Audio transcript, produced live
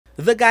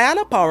The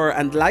Guyana Power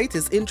and Light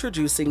is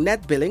introducing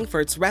net billing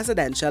for its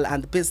residential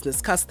and business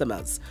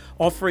customers,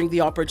 offering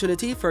the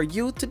opportunity for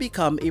you to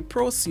become a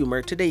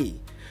prosumer today.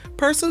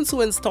 Persons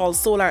who install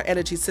solar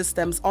energy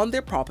systems on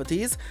their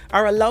properties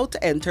are allowed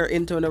to enter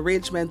into an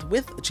arrangement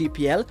with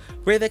GPL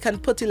where they can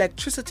put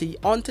electricity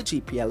onto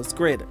GPL's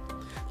grid.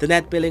 The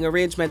net billing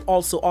arrangement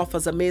also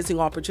offers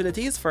amazing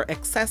opportunities for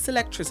excess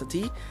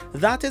electricity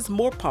that is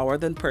more power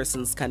than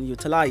persons can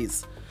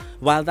utilize.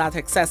 While that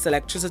excess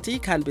electricity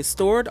can be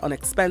stored on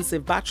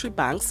expensive battery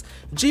banks,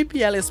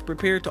 GPL is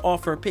prepared to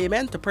offer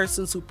payment to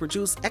persons who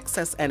produce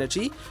excess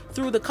energy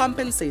through the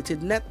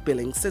compensated net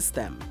billing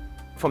system.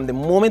 From the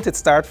moment it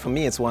starts, for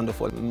me, it's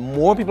wonderful.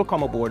 More people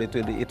come aboard,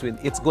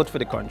 it's good for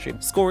the country.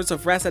 Scores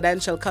of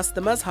residential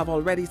customers have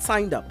already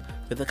signed up,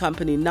 with the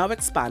company now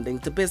expanding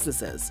to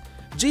businesses.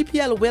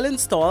 GPL will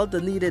install the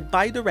needed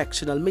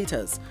bi-directional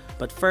meters,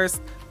 but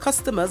first,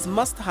 customers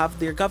must have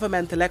their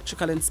Government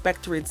Electrical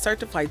Inspectorate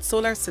certified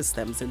solar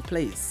systems in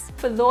place.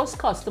 For those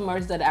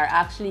customers that are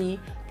actually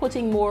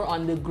putting more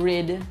on the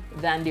grid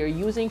than they're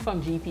using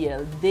from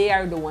GPL, they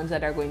are the ones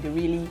that are going to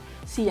really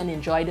see and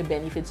enjoy the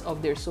benefits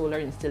of their solar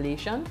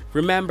installation.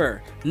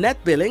 Remember,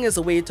 net billing is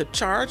a way to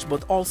charge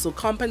but also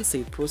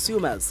compensate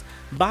prosumers,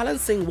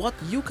 balancing what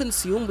you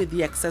consume with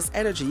the excess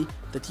energy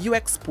that you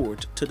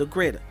export to the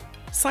grid.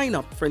 Sign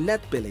up for net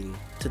billing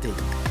today.